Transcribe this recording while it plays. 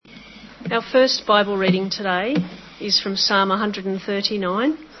Our first Bible reading today is from Psalm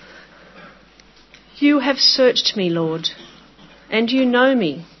 139. You have searched me, Lord, and you know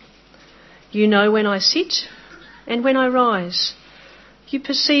me. You know when I sit and when I rise. You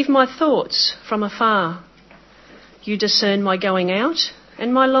perceive my thoughts from afar. You discern my going out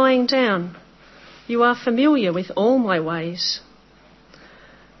and my lying down. You are familiar with all my ways.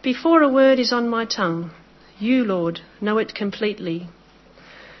 Before a word is on my tongue, you, Lord, know it completely.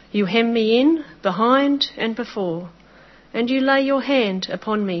 You hem me in, behind and before, and you lay your hand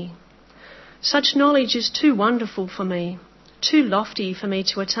upon me. Such knowledge is too wonderful for me, too lofty for me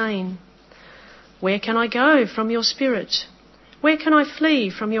to attain. Where can I go from your spirit? Where can I flee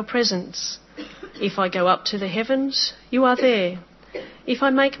from your presence? If I go up to the heavens, you are there. If I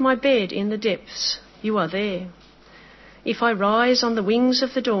make my bed in the depths, you are there. If I rise on the wings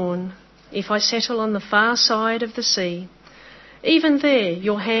of the dawn, if I settle on the far side of the sea, even there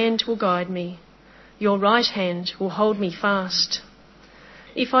your hand will guide me. Your right hand will hold me fast.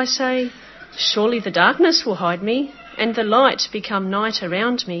 If I say, surely the darkness will hide me, and the light become night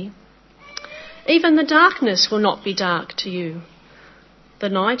around me, even the darkness will not be dark to you. The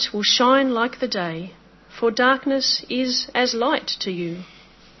night will shine like the day, for darkness is as light to you.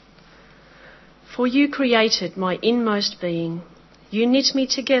 For you created my inmost being. You knit me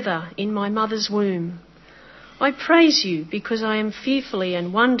together in my mother's womb. I praise you because I am fearfully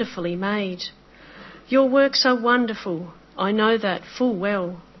and wonderfully made. Your works are wonderful. I know that full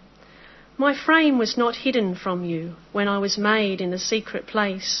well. My frame was not hidden from you when I was made in the secret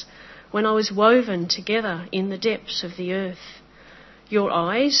place, when I was woven together in the depths of the earth. Your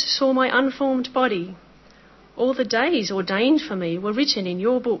eyes saw my unformed body. All the days ordained for me were written in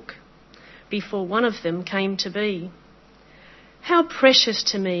your book, before one of them came to be. How precious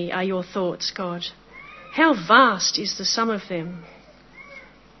to me are your thoughts, God. How vast is the sum of them.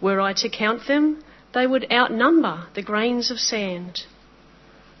 Were I to count them, they would outnumber the grains of sand.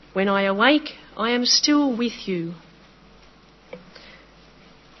 When I awake, I am still with you.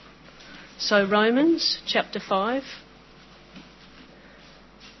 So Romans chapter 5.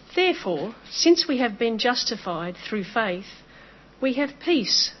 Therefore, since we have been justified through faith, we have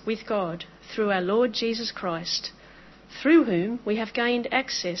peace with God through our Lord Jesus Christ, through whom we have gained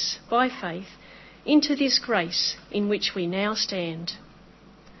access by faith into this grace in which we now stand.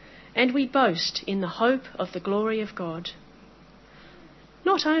 And we boast in the hope of the glory of God.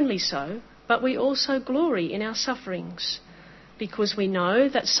 Not only so, but we also glory in our sufferings, because we know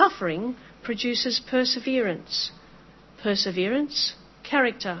that suffering produces perseverance, perseverance,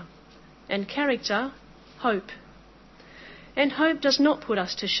 character, and character, hope. And hope does not put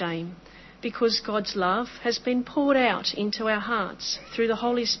us to shame, because God's love has been poured out into our hearts through the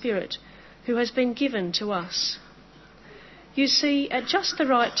Holy Spirit who has been given to us. You see, at just the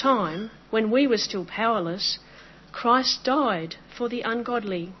right time, when we were still powerless, Christ died for the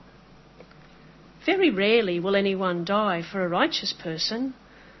ungodly. Very rarely will anyone die for a righteous person,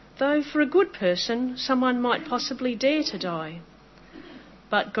 though for a good person someone might possibly dare to die.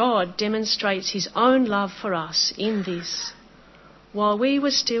 But God demonstrates his own love for us in this. While we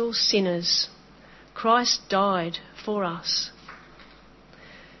were still sinners, Christ died for us.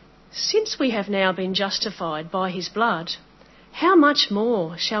 Since we have now been justified by his blood, how much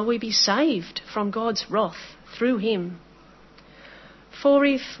more shall we be saved from God's wrath through him? For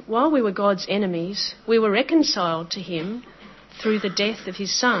if, while we were God's enemies, we were reconciled to him through the death of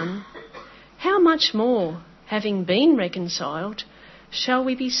his Son, how much more, having been reconciled, shall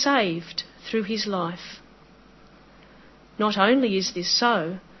we be saved through his life? Not only is this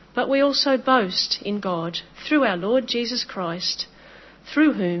so, but we also boast in God through our Lord Jesus Christ,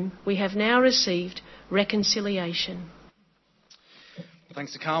 through whom we have now received reconciliation.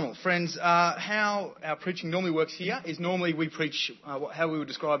 Thanks to Carmel. Friends, how our preaching normally works here is normally we preach, how we would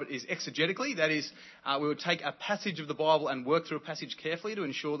describe it is exegetically. That is, we would take a passage of the Bible and work through a passage carefully to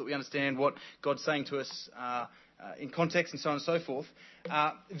ensure that we understand what God's saying to us in context and so on and so forth.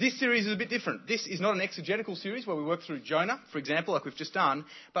 This series is a bit different. This is not an exegetical series where we work through Jonah, for example, like we've just done,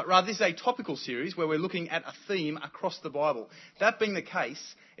 but rather this is a topical series where we're looking at a theme across the Bible. That being the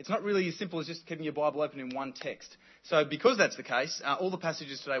case, it's not really as simple as just keeping your Bible open in one text. So because that's the case, all the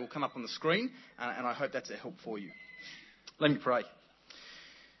passages today will come up on the screen, and I hope that's a help for you. Let me pray.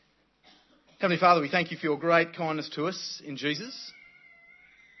 Heavenly Father, we thank you for your great kindness to us in Jesus.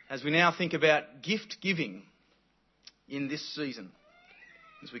 As we now think about gift giving in this season,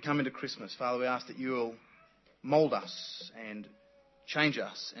 as we come into Christmas, Father, we ask that you will mould us and change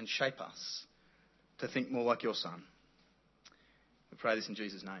us and shape us to think more like your Son. We pray this in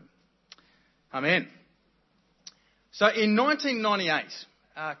Jesus' name. Amen. So in 1998,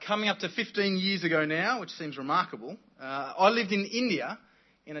 coming up to 15 years ago now, which seems remarkable, I lived in India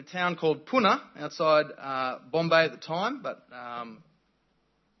in a town called Pune, outside Bombay at the time, but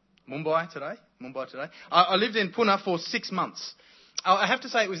Mumbai today. I lived in Pune for 6 months. I have to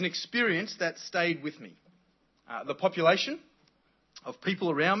say it was an experience that stayed with me. The population of people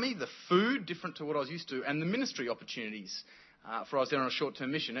around me, the food, different to what I was used to, and the ministry opportunities for I was there on a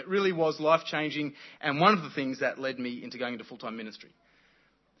short-term mission. It really was life-changing and one of the things that led me into going into full-time ministry.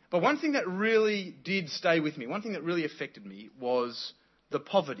 But one thing that really did stay with me, one thing that really affected me was the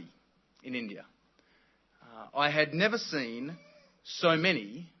poverty in India. I had never seen so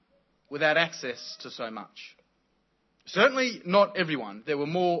many without access to so much. Certainly not everyone. There were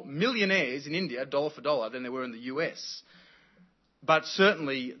more millionaires in India, dollar for dollar, than there were in the US. But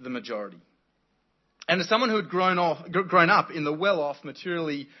certainly the majority. And as someone who had grown up in the well-off,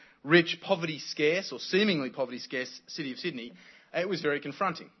 materially rich, poverty-scarce, or seemingly poverty-scarce city of Sydney, it was very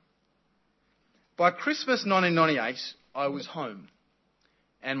confronting. By Christmas 1998, I was home,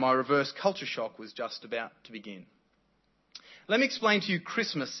 and my reverse culture shock was just about to begin. Let me explain to you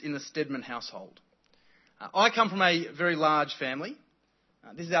Christmas in the Stedman household. I come from a very large family.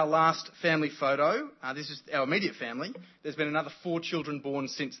 This is our last family photo. This is our immediate family. There's been another 4 children born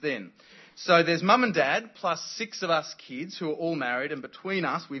since then. So there's mum and dad, plus 6 of us kids who are all married, and between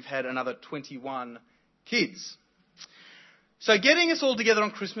us we've had another 21 kids. So getting us all together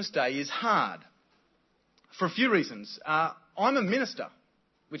on Christmas Day is hard, for a few reasons. I'm a minister,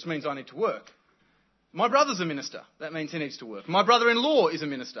 which means I need to work. My brother's a minister. That means he needs to work. My brother-in-law is a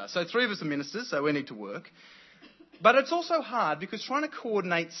minister. So 3 of us are ministers, so we need to work. But it's also hard because trying to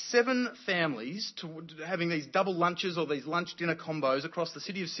coordinate 7 families to having these double lunches or these lunch-dinner combos across the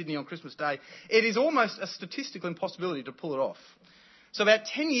city of Sydney on Christmas Day, it is almost a statistical impossibility to pull it off. So about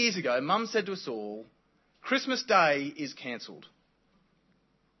 10 years ago, Mum said to us all, Christmas Day is cancelled.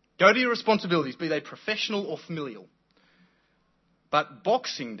 Go to your responsibilities, be they professional or familial. But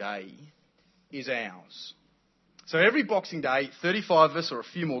Boxing Day is ours. So every Boxing Day, 35 of us or a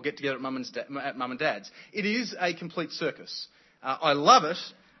few more get together at Mum and Dad's. It is a complete circus. I love it,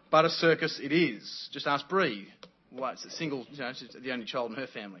 but a circus it is. Just ask Bree. Well, it's a single, she's the only child in her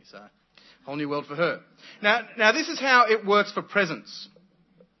family, so whole new world for her. Now this is how it works for presents.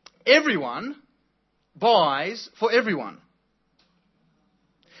 Everyone buys for everyone.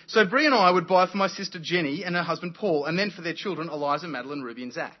 So Bree and I would buy for my sister Jenny and her husband Paul, and then for their children Eliza, Madeline, Ruby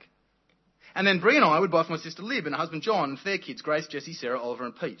and Zach. And then Bree and I would buy for my sister Lib and her husband John and for their kids, Grace, Jessie, Sarah, Oliver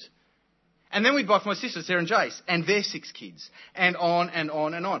and Pete. And then we'd buy for my sister Sarah and Jace and their 6 kids. And on and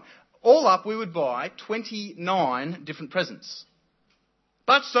on and on. All up, we would buy 29 different presents.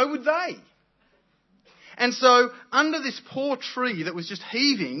 But so would they. And so, under this poor tree that was just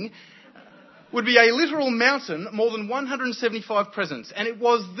heaving, would be a literal mountain, more than 175 presents. And it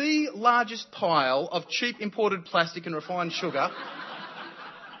was the largest pile of cheap imported plastic and refined sugar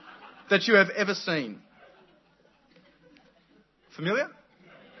that you have ever seen. Familiar?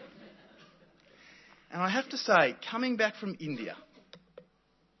 And I have to say, coming back from India,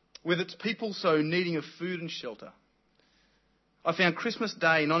 with its people so needing of food and shelter, I found Christmas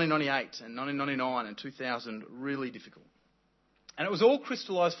Day 1998 and 1999 and 2000 really difficult. And it was all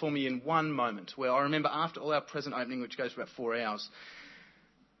crystallised for me in one moment, where I remember after all our present opening, which goes for about 4 hours,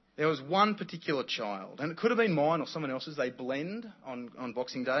 there was one particular child, and it could have been mine or someone else's. They blend on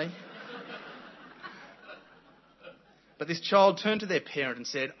Boxing Day. But this child turned to their parent and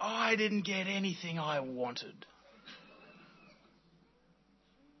said, I didn't get anything I wanted.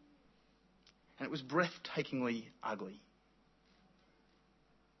 And it was breathtakingly ugly.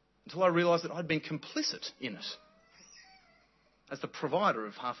 Until I realised that I'd been complicit in it as the provider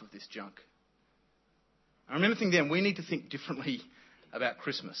of half of this junk. I remember thinking then, we need to think differently about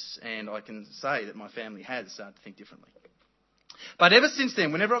Christmas, and I can say that my family has started to think differently. But ever since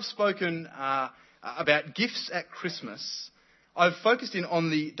then, whenever I've spoken about gifts at Christmas, I've focused in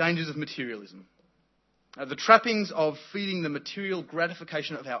on the dangers of materialism, the trappings of feeding the material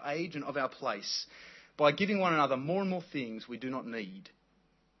gratification of our age and of our place by giving one another more and more things we do not need,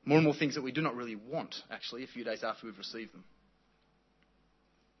 more and more things that we do not really want, actually, a few days after we've received them.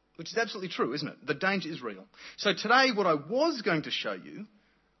 Which is absolutely true, isn't it? The danger is real. So today, what I was going to show you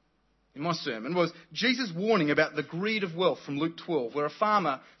in my sermon was Jesus' warning about the greed of wealth from Luke 12, where a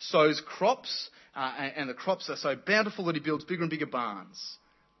farmer sows crops, and the crops are so bountiful that he builds bigger and bigger barns.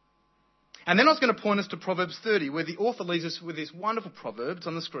 And then I was going to point us to Proverbs 30, where the author leaves us with this wonderful proverb. It's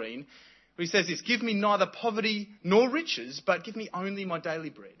on the screen, where he says this, give me neither poverty nor riches, but give me only my daily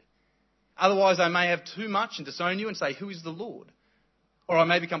bread. Otherwise I may have too much and disown you and say, who is the Lord? Or I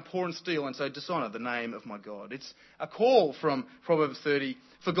may become poor and steal and so dishonour the name of my God. It's a call from Proverbs 30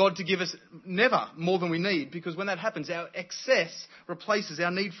 for God to give us never more than we need, because when that happens, our excess replaces our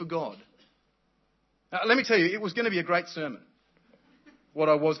need for God. Now, let me tell you, it was going to be a great sermon, what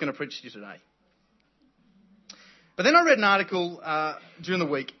I was going to preach to you today. But then I read an article during the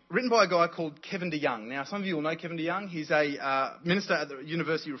week written by a guy called Kevin DeYoung. Now, some of you will know Kevin DeYoung. He's a minister at the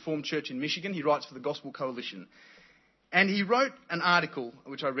University Reformed Church in Michigan. He writes for the Gospel Coalition. And he wrote an article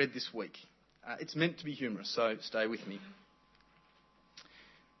which I read this week. It's meant to be humorous, so stay with me.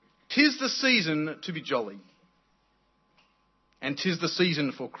 "'Tis the season to be jolly, and 'tis the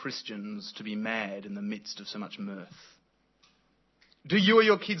season for Christians to be mad in the midst of so much mirth. Do you or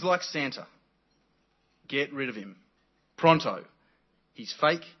your kids like Santa? Get rid of him. Pronto. He's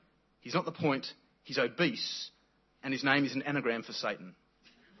fake, he's not the point, he's obese, and his name is an anagram for Satan.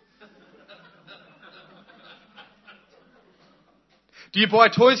 Do you buy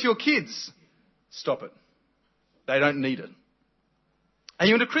toys for your kids? Stop it. They don't need it. Are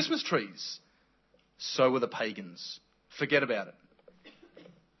you into Christmas trees? So are the pagans. Forget about it.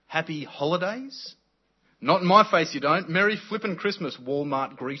 Happy holidays? Not in my face you don't. Merry flippin' Christmas,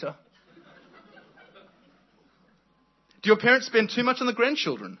 Walmart greeter. Do your parents spend too much on the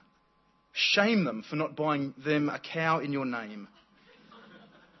grandchildren? Shame them for not buying them a cow in your name.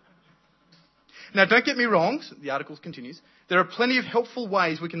 Now, don't get me wrong, the article continues. There are plenty of helpful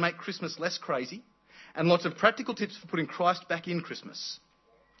ways we can make Christmas less crazy and lots of practical tips for putting Christ back in Christmas.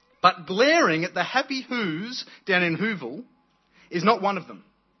 But glaring at the happy Who's down in Whoville is not one of them.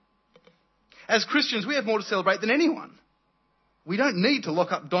 As Christians, we have more to celebrate than anyone. We don't need to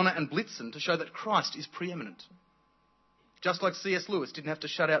lock up Donna and Blitzen to show that Christ is preeminent. Just like C.S. Lewis didn't have to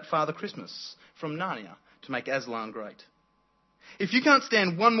shut out Father Christmas from Narnia to make Aslan great. If you can't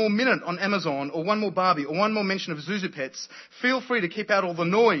stand one more minute on Amazon or one more Barbie or one more mention of Zuzu Pets, feel free to keep out all the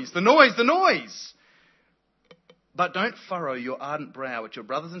noise. The noise, the noise! But don't furrow your ardent brow at your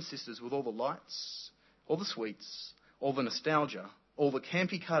brothers and sisters with all the lights, all the sweets, all the nostalgia, all the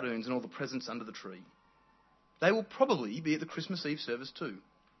campy cartoons and all the presents under the tree. They will probably be at the Christmas Eve service too.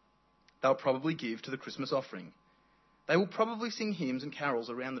 They'll probably give to the Christmas offering. They will probably sing hymns and carols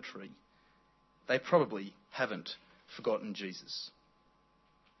around the tree. They probably haven't forgotten Jesus.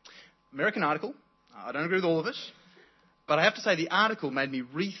 American article. I don't agree with all of it, but I have to say the article made me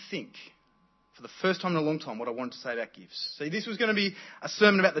rethink for the first time in a long time what I wanted to say about gifts. See, this was going to be a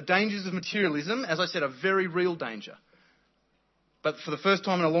sermon about the dangers of materialism, as I said, a very real danger. But for the first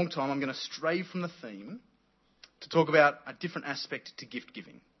time in a long time, I'm going to stray from the theme to talk about a different aspect to gift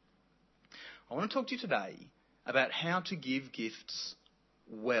giving. I want to talk to you today about how to give gifts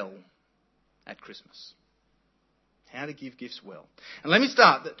well at Christmas. How to give gifts well. And let me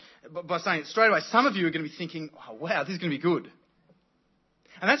start by saying straight away, some of you are going to be thinking, oh wow, this is going to be good.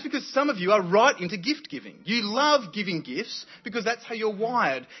 And that's because some of you are right into gift giving. You love giving gifts because that's how you're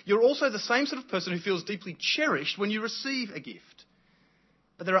wired. You're also the same sort of person who feels deeply cherished when you receive a gift.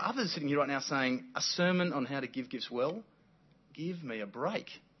 But there are others sitting here right now saying, a sermon on how to give gifts well? Give me a break.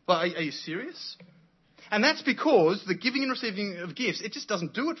 Well, are you serious? And that's because the giving and receiving of gifts, it just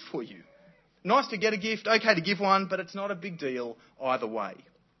doesn't do it for you. Nice to get a gift, okay to give one, but it's not a big deal either way.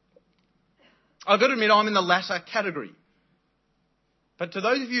 I've got to admit I'm in the latter category. But to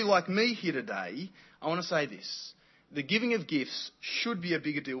those of you like me here today, I want to say this. The giving of gifts should be a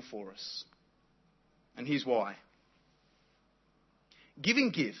bigger deal for us. And here's why.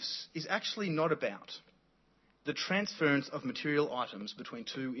 Giving gifts is actually not about the transference of material items between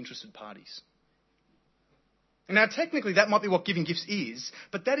two interested parties. Now, technically, that might be what giving gifts is,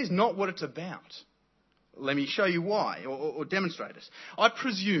 but that is not what it's about. Let me show you why, or demonstrate it. I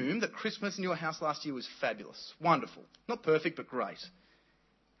presume that Christmas in your house last year was fabulous, wonderful. Not perfect, but great.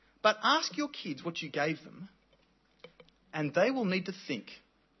 But ask your kids what you gave them, and they will need to think.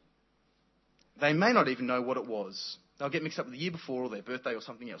 They may not even know what it was. They'll get mixed up with the year before or their birthday or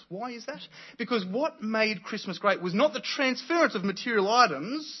something else. Why is that? Because what made Christmas great was not the transference of material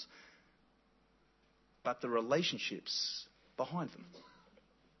items, but the relationships behind them.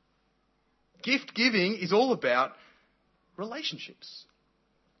 Gift giving is all about relationships.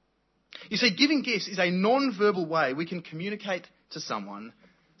 You see, giving gifts is a non-verbal way we can communicate to someone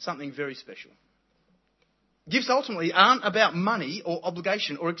something very special. Gifts ultimately aren't about money or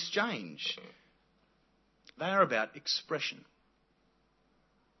obligation or exchange. They are about expression.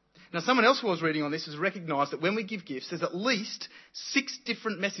 Now, someone else who I was reading on this has recognised that when we give gifts, there's at least 6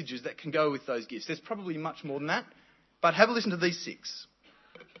 different messages that can go with those gifts. There's probably much more than that, but have a listen to these 6.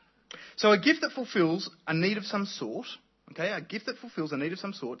 So a gift that fulfills a need of some sort, okay, a gift that fulfills a need of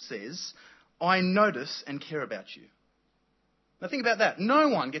some sort says, I notice and care about you. Now think about that. No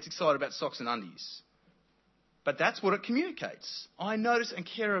one gets excited about socks and undies. But that's what it communicates. I notice and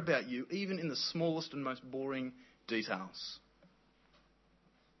care about you, even in the smallest and most boring details.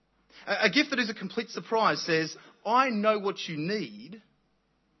 A gift that is a complete surprise says, I know what you need,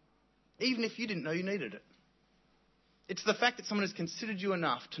 even if you didn't know you needed it. It's the fact that someone has considered you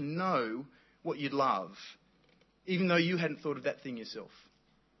enough to know what you'd love, even though you hadn't thought of that thing yourself.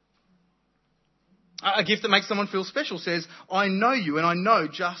 A gift that makes someone feel special says, I know you and I know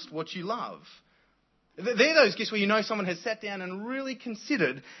just what you love. They're those gifts where you know someone has sat down and really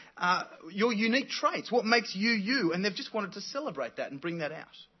considered your unique traits, what makes you you, and they've just wanted to celebrate that and bring that out.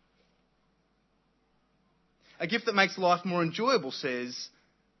 A gift that makes life more enjoyable says,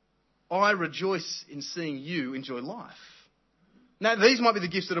 I rejoice in seeing you enjoy life. Now, these might be the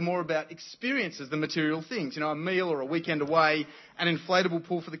gifts that are more about experiences than material things. A meal or a weekend away, an inflatable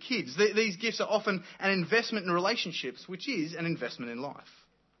pool for the kids. These gifts are often an investment in relationships, which is an investment in life.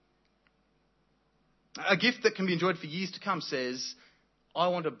 A gift that can be enjoyed for years to come says, I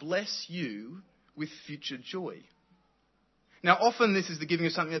want to bless you with future joy. Now, often this is the giving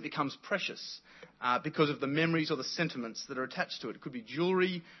of something that becomes precious because of the memories or the sentiments that are attached to it. It could be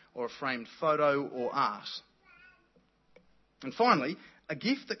jewellery or a framed photo or art. And finally, a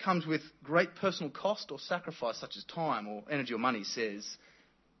gift that comes with great personal cost or sacrifice, such as time or energy or money, says,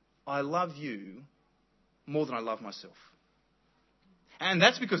 I love you more than I love myself. And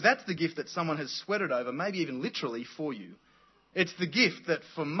that's because that's the gift that someone has sweated over, maybe even literally for you. It's the gift that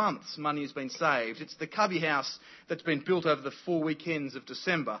for months money has been saved. It's the cubby house that's been built over the 4 weekends of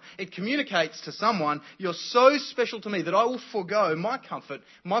December. It communicates to someone, you're so special to me that I will forego my comfort,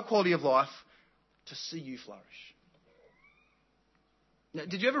 my quality of life to see you flourish. Now,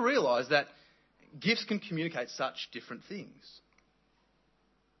 did you ever realise that gifts can communicate such different things?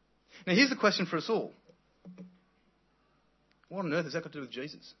 Now, here's the question for us all. What on earth has that got to do with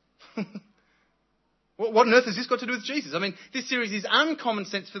Jesus? What on earth has this got to do with Jesus? I mean, this series is uncommon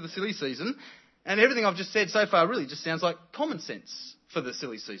sense for the silly season, and everything I've just said so far really just sounds like common sense for the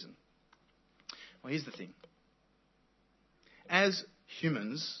silly season. Well, here's the thing. As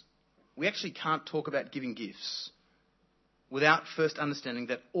humans, we actually can't talk about giving gifts without first understanding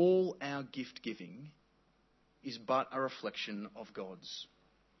that all our gift giving is but a reflection of God's.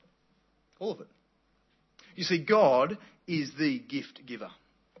 All of it. You see, God is the gift giver.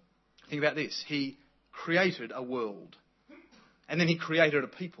 Think about this. He created a world, and then he created a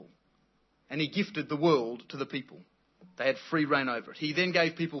people, and he gifted the world to the people. They had free reign over it. He then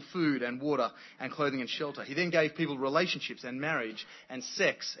gave people food and water and clothing and shelter. He then gave people relationships and marriage and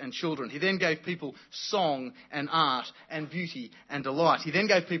sex and children. He then gave people song and art and beauty and delight. He then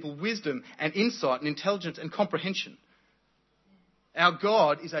gave people wisdom and insight and intelligence and comprehension. Our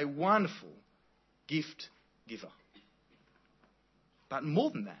God is a wonderful gift giver. But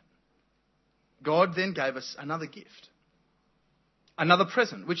more than that, God then gave us another gift, another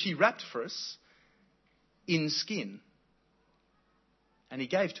present, which he wrapped for us in skin. And he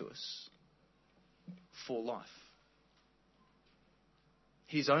gave to us for life.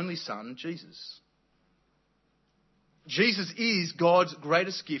 His only son, Jesus. Jesus is God's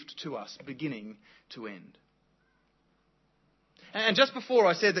greatest gift to us, beginning to end. And just before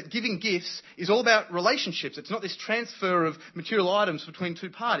I said that giving gifts is all about relationships. It's not this transfer of material items between two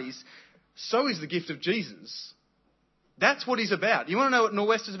parties. So is the gift of Jesus. That's what he's about. You want to know what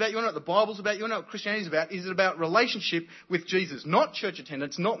Norwest is about? You want to know what the Bible's about? You want to know what Christianity is about? Is it about relationship with Jesus? Not church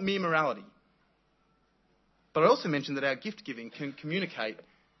attendance, not mere morality. But I also mentioned that our gift giving can communicate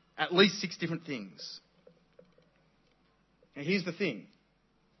at least 6 different things. And here's the thing.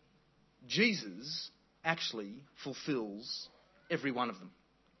 Jesus actually fulfills every one of them.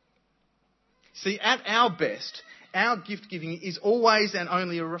 See, at our best, our gift giving is always and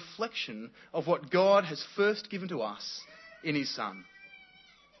only a reflection of what God has first given to us in his Son.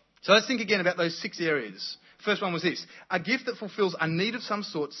 So let's think again about those 6 areas. First one was this. A gift that fulfills a need of some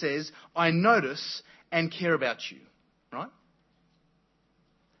sort says, I notice and care about you. Right?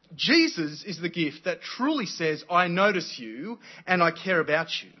 Jesus is the gift that truly says, I notice you and I care about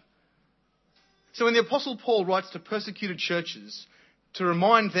you. So when the Apostle Paul writes to persecuted churches to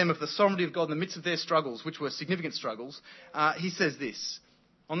remind them of the sovereignty of God in the midst of their struggles, which were significant struggles, he says this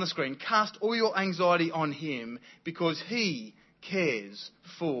on the screen, cast all your anxiety on him because he cares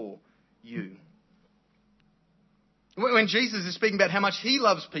for you. When Jesus is speaking about how much he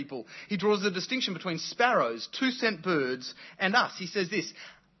loves people, he draws a distinction between sparrows, 2-cent birds, and us. He says this,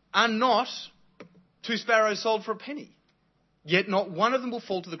 are not 2 sparrows sold for a penny? Yet not one of them will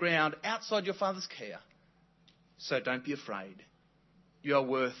fall to the ground outside your Father's care. So don't be afraid. You are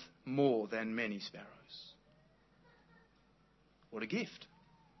worth more than many sparrows. What a gift.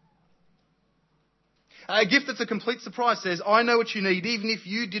 A gift that's a complete surprise says, I know what you need even if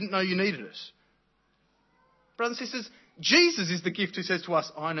you didn't know you needed it. Brothers and sisters, Jesus is the gift who says to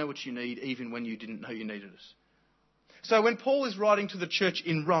us, I know what you need even when you didn't know you needed it. So when Paul is writing to the church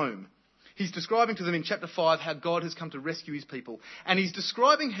in Rome, he's describing to them in chapter 5 how God has come to rescue his people. And he's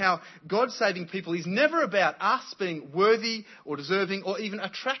describing how God saving people is never about us being worthy or deserving or even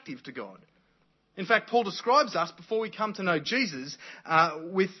attractive to God. In fact, Paul describes us before we come to know Jesus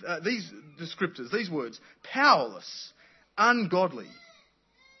with these descriptors, these words: powerless, ungodly.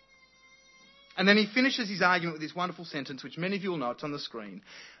 And then he finishes his argument with this wonderful sentence, which many of you will know, it's on the screen.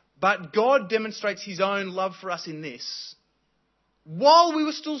 But God demonstrates his own love for us in this: while we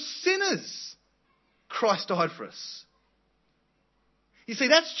were still sinners, Christ died for us. You see,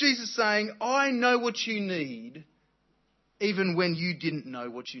 that's Jesus saying, I know what you need, even when you didn't know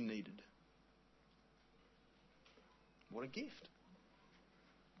what you needed. What a gift.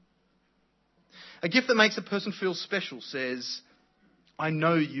 A gift that makes a person feel special says, I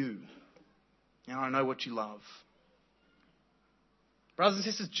know you, and I know what you love. Brothers and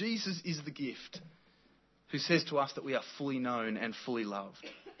sisters, Jesus is the gift who says to us that we are fully known and fully loved.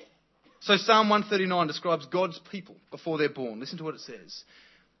 So Psalm 139 describes God's people before they're born. Listen to what it says.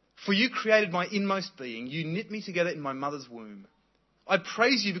 For you created my inmost being. You knit me together in my mother's womb. I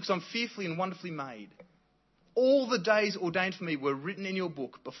praise you because I'm fearfully and wonderfully made. All the days ordained for me were written in your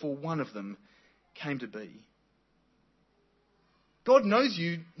book before one of them came to be. God knows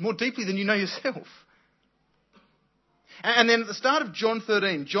you more deeply than you know yourself. And then at the start of John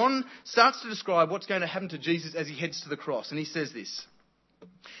 13, John starts to describe what's going to happen to Jesus as he heads to the cross. And he says this: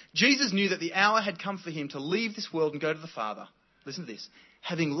 Jesus knew that the hour had come for him to leave this world and go to the Father. Listen to this.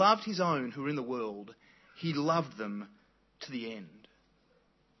 Having loved his own who were in the world, he loved them to the end.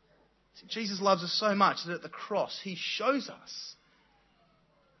 See, Jesus loves us so much that at the cross he shows us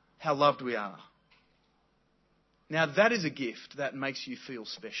how loved we are. Now that is a gift that makes you feel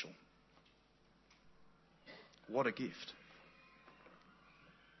special. What a gift.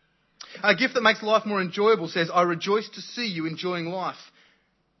 A gift that makes life more enjoyable says, I rejoice to see you enjoying life.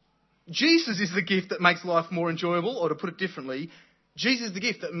 Jesus is the gift that makes life more enjoyable, or to put it differently, Jesus is the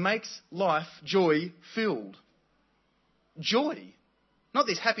gift that makes life joy-filled. Joy. Not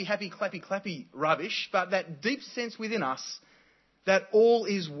this happy, happy, clappy, clappy rubbish, but that deep sense within us that all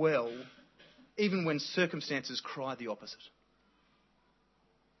is well, even when circumstances cry the opposite.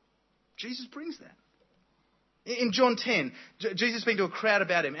 Jesus brings that. In John 10, Jesus is speaking to a crowd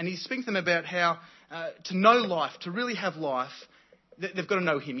about him, and he's speaking to them about how to know life, to really have life, they've got to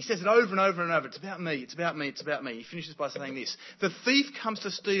know him. He says it over and over and over. It's about me, it's about me, it's about me. He finishes by saying this: the thief comes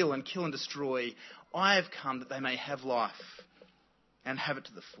to steal and kill and destroy. I have come that they may have life and have it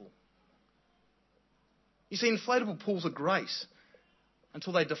to the full. You see, inflatable pools are great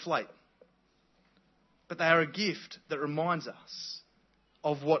until they deflate. But they are a gift that reminds us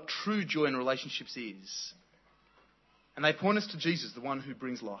of what true joy in relationships is. And they point us to Jesus, the one who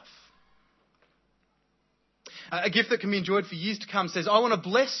brings life. A gift that can be enjoyed for years to come says, I want to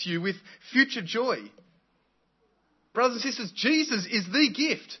bless you with future joy. Brothers and sisters, Jesus is the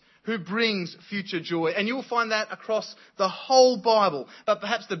gift who brings future joy. And you'll find that across the whole Bible. But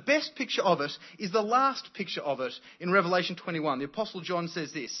perhaps the best picture of it is the last picture of it in Revelation 21. The Apostle John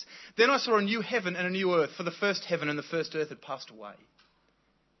says this: Then I saw a new heaven and a new earth, for the first heaven and the first earth had passed away.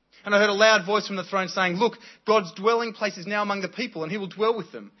 And I heard a loud voice from the throne saying, Look, God's dwelling place is now among the people, and he will dwell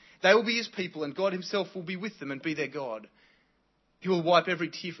with them. They will be his people, and God himself will be with them and be their God. He will wipe every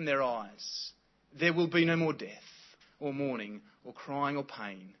tear from their eyes. There will be no more death, or mourning, or crying, or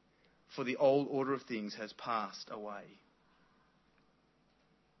pain, for the old order of things has passed away.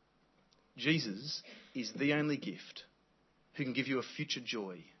 Jesus is the only gift who can give you a future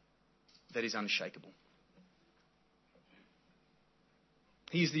joy that is unshakable.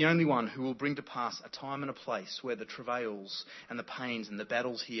 He is the only one who will bring to pass a time and a place where the travails and the pains and the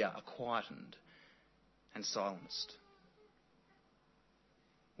battles here are quietened and silenced.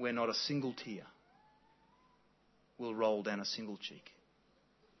 Where not a single tear will roll down a single cheek.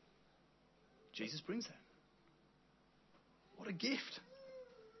 Jesus brings that. What a gift.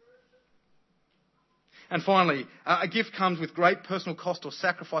 And finally, a gift comes with great personal cost or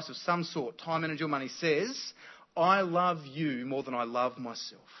sacrifice of some sort. Time, energy or money says, I love you more than I love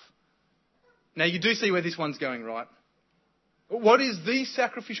myself. Now you do see where this one's going, right? What is the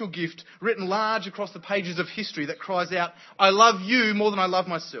sacrificial gift written large across the pages of history that cries out, I love you more than I love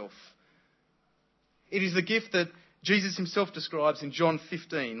myself? It is the gift that Jesus himself describes in John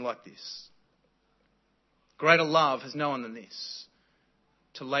 15 like this: Greater love has no one than this,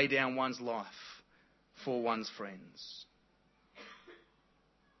 to lay down one's life for one's friends.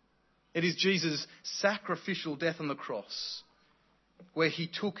 It is Jesus' sacrificial death on the cross, where he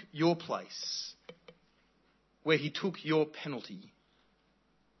took your place, where he took your penalty,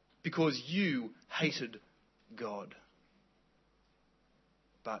 because you hated God.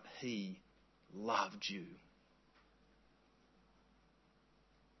 But he loved you.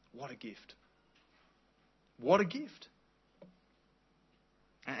 What a gift. What a gift.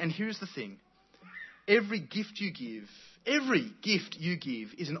 And here's the thing. Every gift you give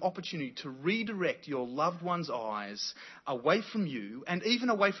is an opportunity to redirect your loved one's eyes away from you and even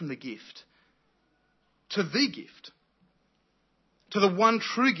away from the gift to the gift, to the one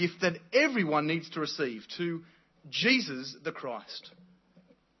true gift that everyone needs to receive, to Jesus the Christ,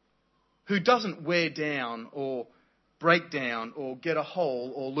 who doesn't wear down or break down or get a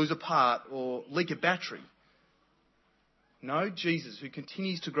hole or lose a part or leak a battery. No, Jesus, who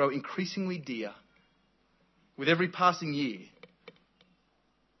continues to grow increasingly dear with every passing year.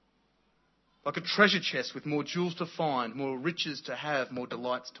 Like a treasure chest with more jewels to find, more riches to have, more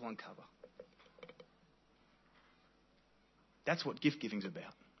delights to uncover. That's what gift giving's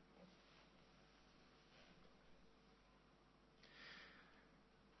about.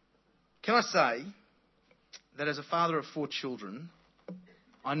 Can I say that as a father of 4 children,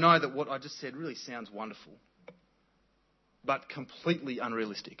 I know that what I just said really sounds wonderful, but completely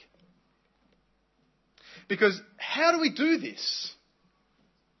unrealistic. Because how do we do this?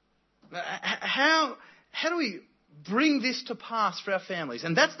 How do we bring this to pass for our families?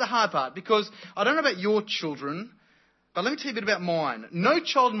 And that's the hard part, because I don't know about your children, but let me tell you a bit about mine. No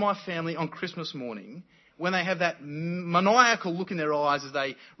child in my family on Christmas morning, when they have that maniacal look in their eyes as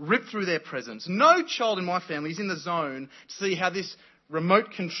they rip through their presents, no child in my family is in the zone to see how this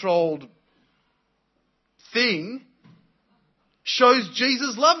remote-controlled thing shows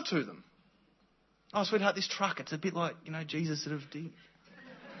Jesus' love to them. Oh, sweetheart, this truck, it's a bit like, Jesus sort of did.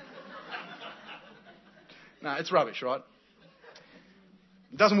 No, it's rubbish, right?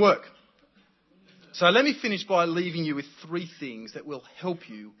 It doesn't work. So let me finish by leaving you with 3 things that will help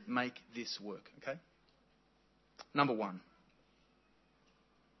you make this work, okay? Number 1.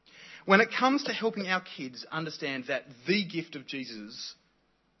 When it comes to helping our kids understand that the gifts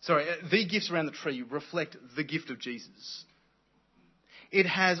around the tree reflect the gift of Jesus, it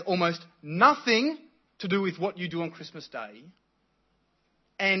has almost nothing to do with what you do on Christmas Day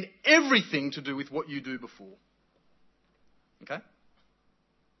and everything to do with what you do before. Okay?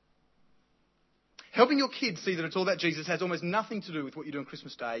 Helping your kids see that it's all about Jesus has almost nothing to do with what you do on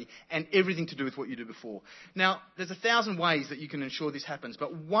Christmas Day and everything to do with what you do before. Now, there's 1,000 ways that you can ensure this happens,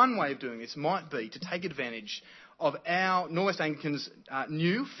 but one way of doing this might be to take advantage of our Norwest Anglicans'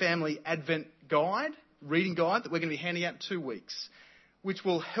 new family Advent guide, reading guide, that we're going to be handing out in 2 weeks, which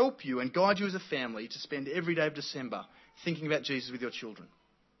will help you and guide you as a family to spend every day of December thinking about Jesus with your children.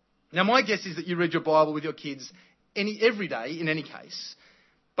 Now, my guess is that you read your Bible with your kids every day, in any case,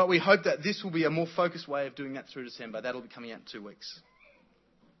 but we hope that this will be a more focused way of doing that through December. That'll be coming out in 2 weeks.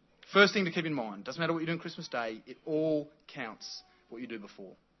 First thing to keep in mind, doesn't matter what you do on Christmas Day, it all counts what you do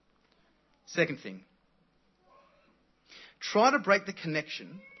before. Second thing, try to break the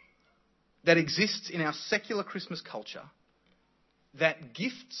connection that exists in our secular Christmas culture that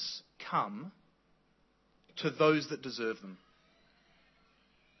gifts come to those that deserve them.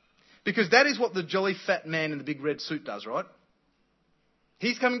 Because that is what the jolly fat man in the big red suit does, right?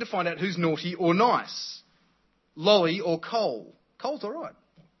 He's coming to find out who's naughty or nice, lolly or coal. Coal's all right.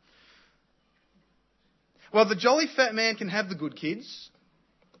 Well, the jolly fat man can have the good kids.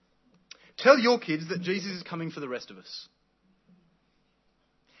 Tell your kids that Jesus is coming for the rest of us.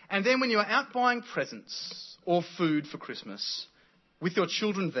 And then when you are out buying presents or food for Christmas, with your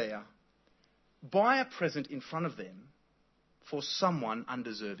children there, buy a present in front of them for someone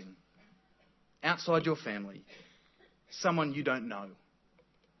undeserving. Outside your family. Someone you don't know.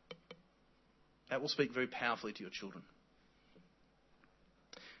 That will speak very powerfully to your children.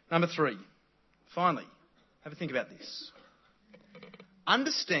 Number 3. Finally, have a think about this.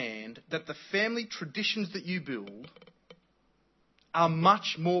 Understand that the family traditions that you build are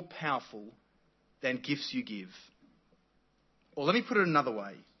much more powerful than gifts you give. Or let me put it another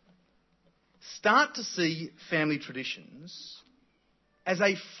way. Start to see family traditions as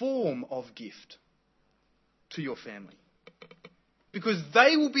a form of gift to your family. Because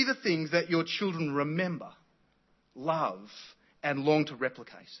they will be the things that your children remember, love, and long to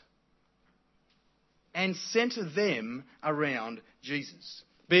replicate. And centre them around Jesus.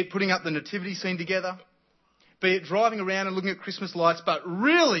 Be it putting up the nativity scene together, be it driving around and looking at Christmas lights, but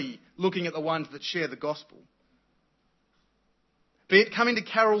really looking at the ones that share the gospel. Be it coming to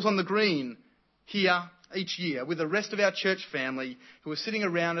carols on the green here each year with the rest of our church family who are sitting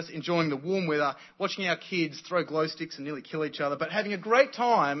around us enjoying the warm weather, watching our kids throw glow sticks and nearly kill each other, but having a great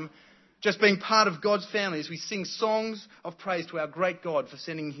time just being part of God's family as we sing songs of praise to our great God for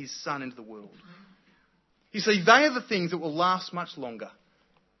sending his Son into the world. You see, they are the things that will last much longer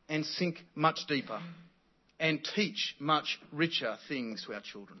and sink much deeper and teach much richer things to our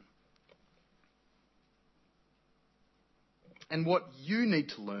children. And what you need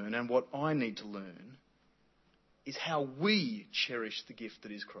to learn and what I need to learn is how we cherish the gift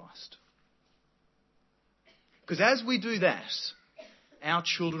that is Christ. Because as we do that, our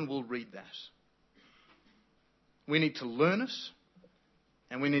children will read that. We need to learn it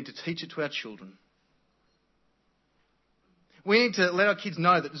and we need to teach it to our children. We need to let our kids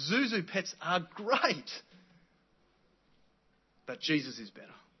know that Zuzu pets are great, but Jesus is better.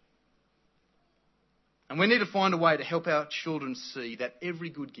 And we need to find a way to help our children see that every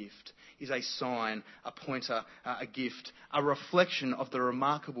good gift is a sign, a pointer, a gift, a reflection of the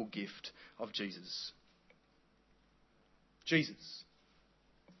remarkable gift of Jesus. Jesus,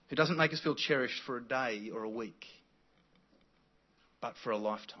 who doesn't make us feel cherished for a day or a week, but for a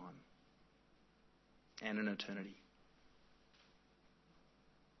lifetime and an eternity.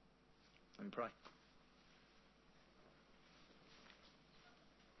 Let me pray.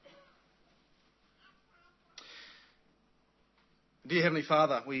 Dear Heavenly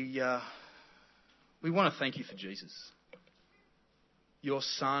Father, we want to thank you for Jesus, your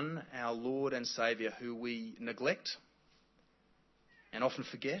Son, our Lord and Saviour, who we neglect and often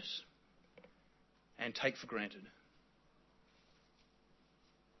forget and take for granted.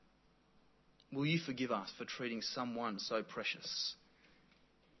 Will you forgive us for treating someone so precious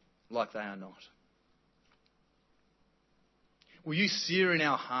like they are not? Will you sear in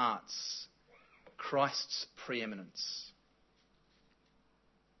our hearts Christ's preeminence?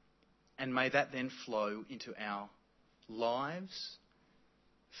 And may that then flow into our lives,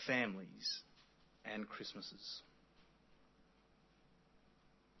 families, and Christmases.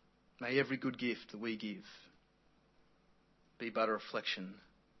 May every good gift that we give be but a reflection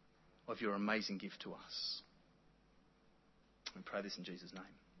of your amazing gift to us. We pray this in Jesus' name.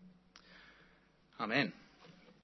 Amen.